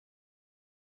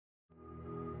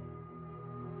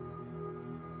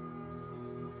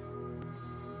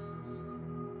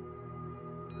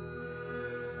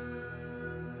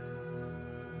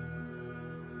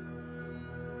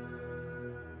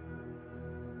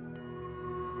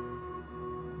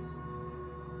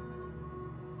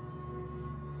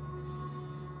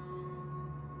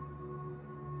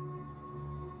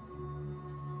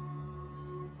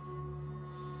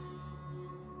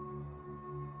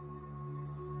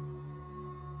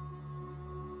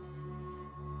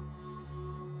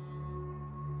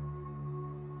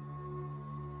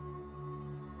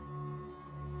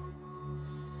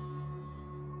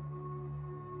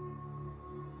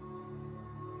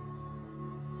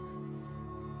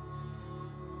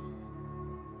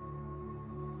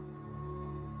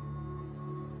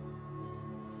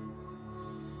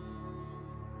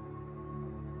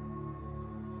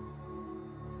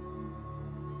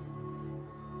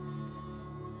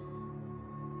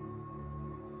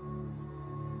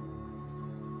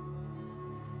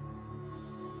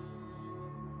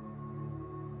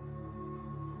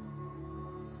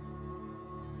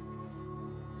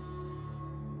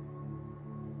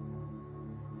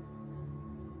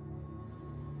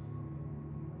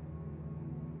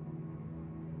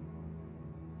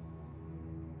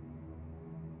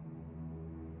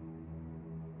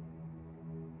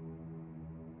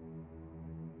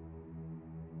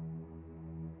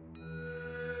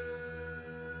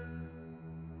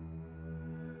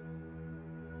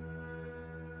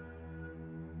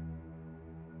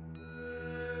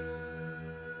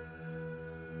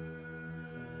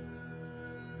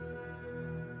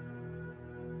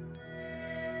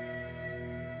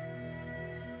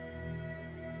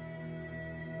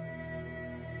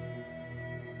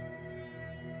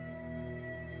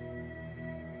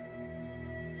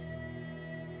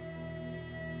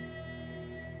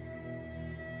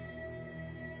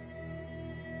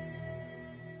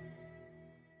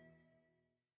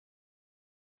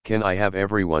Can I have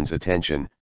everyone's attention,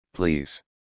 please?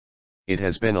 It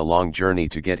has been a long journey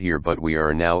to get here, but we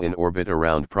are now in orbit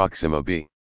around Proxima b.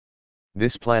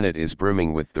 This planet is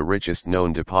brimming with the richest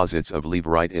known deposits of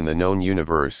leverite in the known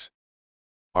universe.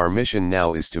 Our mission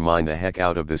now is to mine the heck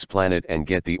out of this planet and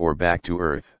get the ore back to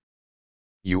Earth.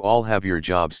 You all have your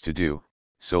jobs to do,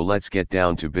 so let's get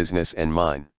down to business and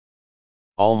mine.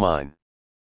 All mine.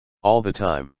 All the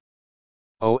time.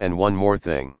 Oh, and one more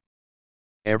thing.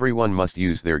 Everyone must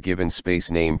use their given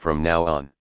space name from now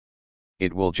on.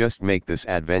 It will just make this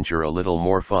adventure a little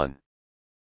more fun.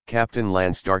 Captain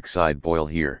Lance Darkside Boyle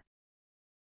here.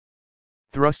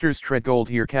 Thrusters Treadgold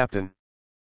here, Captain.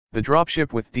 The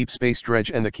dropship with Deep Space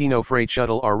Dredge and the Kino Freight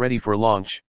Shuttle are ready for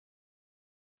launch.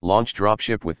 Launch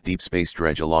dropship with Deep Space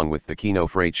Dredge along with the Kino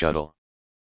Freight Shuttle.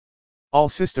 All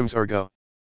systems are go.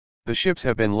 The ships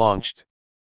have been launched.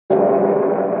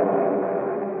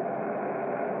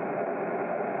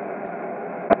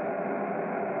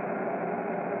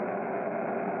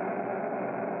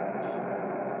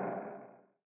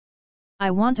 I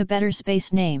want a better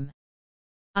space name.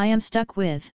 I am stuck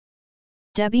with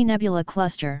Debbie Nebula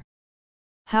Cluster.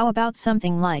 How about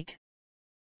something like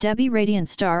Debbie Radiant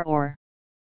Star or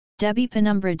Debbie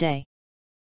Penumbra Day?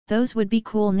 Those would be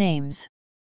cool names.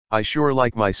 I sure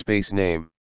like my space name.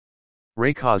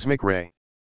 Ray Cosmic Ray.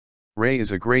 Ray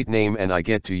is a great name and I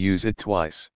get to use it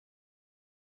twice.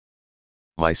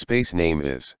 My space name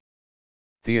is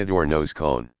Theodore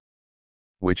Nosecone,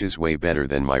 which is way better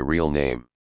than my real name.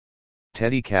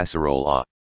 Teddy Casserole.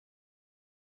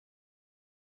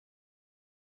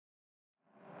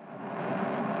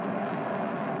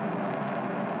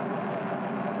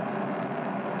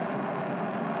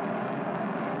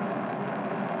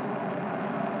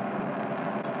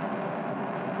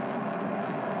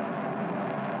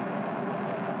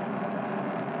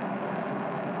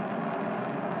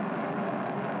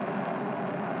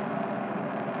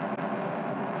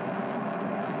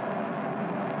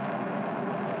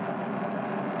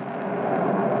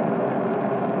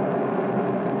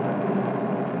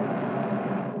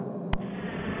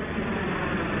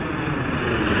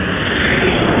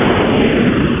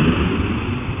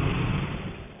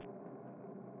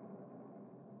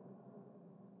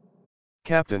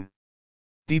 Captain.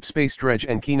 Deep Space Dredge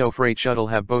and Kino Freight Shuttle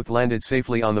have both landed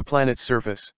safely on the planet's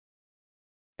surface.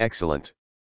 Excellent.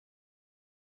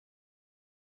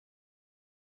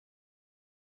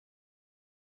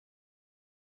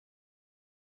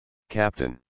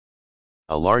 Captain.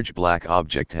 A large black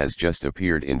object has just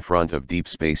appeared in front of Deep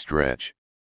Space Dredge.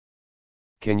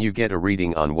 Can you get a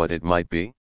reading on what it might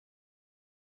be?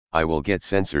 I will get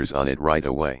sensors on it right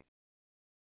away.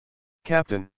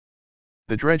 Captain.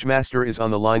 The Dredge Master is on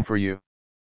the line for you.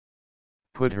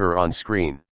 Put her on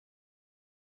screen.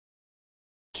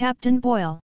 Captain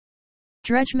Boyle.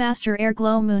 Dredge Master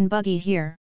Airglow Moon Buggy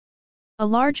here. A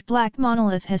large black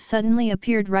monolith has suddenly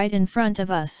appeared right in front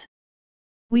of us.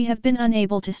 We have been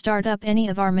unable to start up any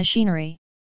of our machinery.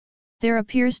 There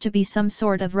appears to be some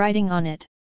sort of writing on it.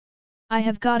 I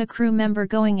have got a crew member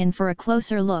going in for a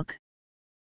closer look.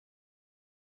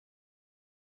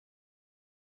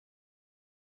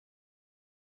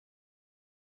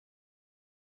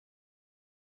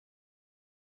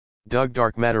 Doug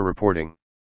Dark Matter reporting.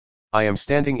 I am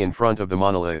standing in front of the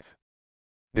monolith.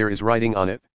 There is writing on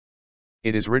it.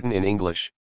 It is written in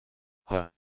English. Huh.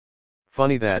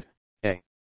 Funny that, eh?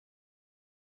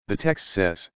 The text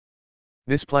says,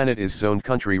 this planet is zoned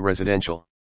country residential.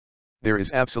 There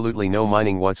is absolutely no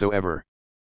mining whatsoever.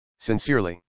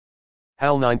 Sincerely.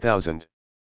 HAL 9000.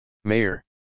 Mayor.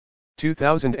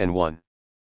 2001.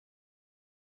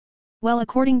 Well,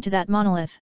 according to that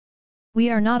monolith, we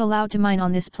are not allowed to mine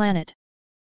on this planet.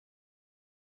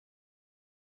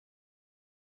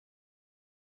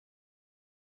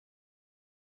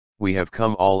 We have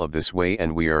come all of this way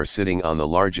and we are sitting on the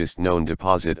largest known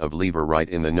deposit of leverite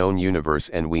in the known universe,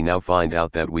 and we now find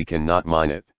out that we cannot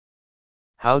mine it.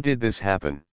 How did this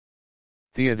happen?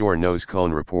 Theodore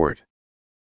Nosecone report.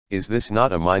 Is this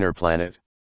not a minor planet?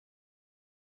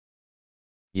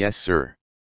 Yes, sir.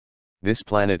 This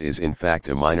planet is in fact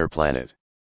a minor planet.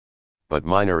 But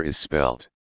minor is spelled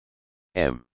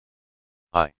M-I-N-O-R.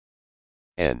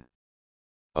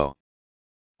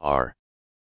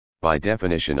 By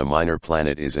definition, a minor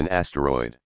planet is an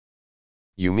asteroid.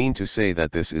 You mean to say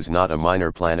that this is not a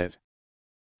minor planet?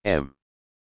 M-I-N-E-R.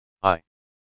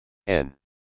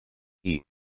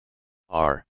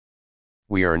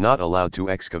 We are not allowed to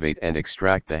excavate and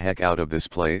extract the heck out of this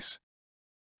place?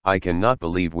 I cannot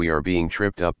believe we are being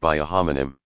tripped up by a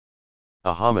homonym.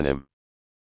 A homonym.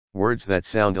 Words that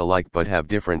sound alike but have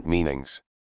different meanings.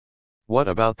 What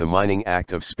about the Mining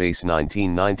Act of Space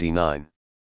 1999?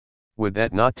 Would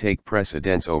that not take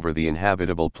precedence over the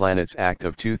Inhabitable Planets Act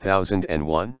of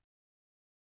 2001?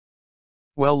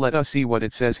 Well, let us see what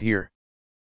it says here.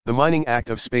 The Mining Act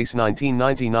of Space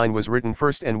 1999 was written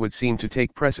first and would seem to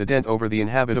take precedent over the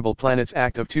Inhabitable Planets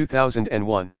Act of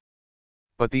 2001.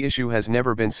 But the issue has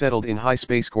never been settled in high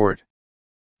space court.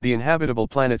 The Inhabitable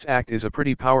Planets Act is a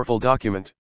pretty powerful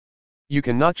document. You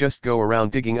cannot just go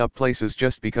around digging up places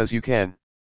just because you can.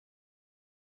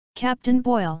 Captain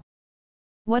Boyle.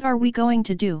 What are we going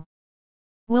to do?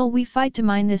 Will we fight to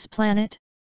mine this planet?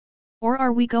 Or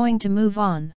are we going to move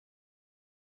on?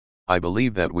 I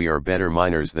believe that we are better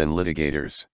miners than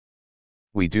litigators.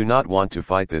 We do not want to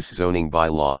fight this zoning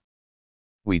bylaw.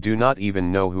 We do not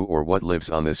even know who or what lives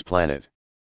on this planet.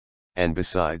 And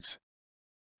besides,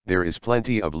 there is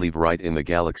plenty of leave right in the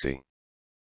galaxy.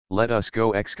 Let us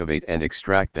go excavate and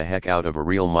extract the heck out of a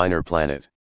real miner planet.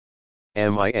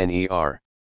 MINER.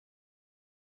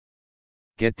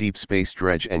 Get Deep Space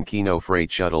Dredge and Kino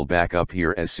Freight Shuttle back up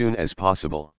here as soon as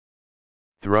possible.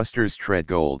 Thrusters tread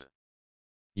gold.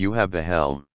 You have the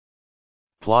helm.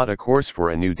 Plot a course for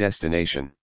a new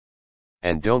destination.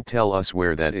 And don't tell us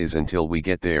where that is until we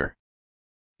get there.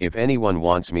 If anyone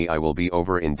wants me, I will be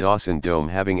over in Dawson Dome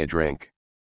having a drink.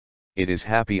 It is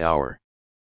happy hour.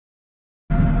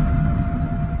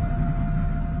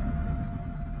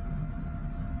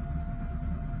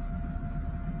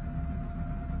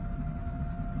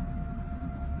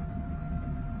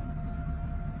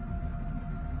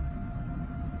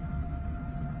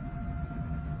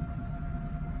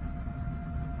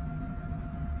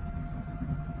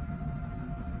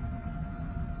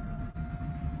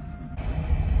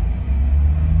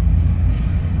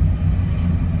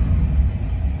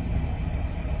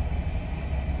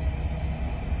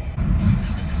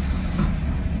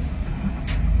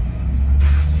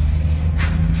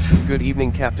 Good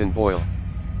evening, Captain Boyle.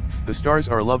 The stars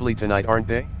are lovely tonight, aren't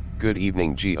they? Good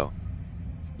evening, Geo.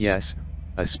 Yes,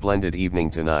 a splendid evening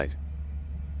tonight.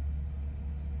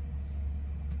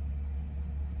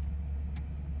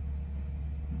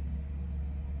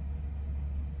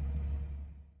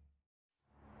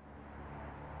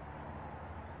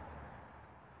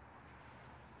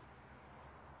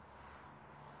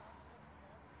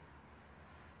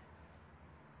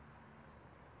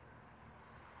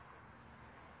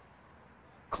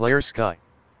 Clear sky.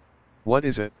 What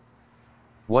is it?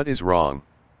 What is wrong?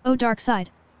 Oh, Darkside.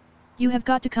 You have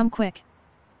got to come quick.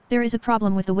 There is a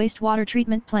problem with the wastewater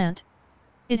treatment plant.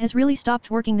 It has really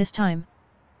stopped working this time.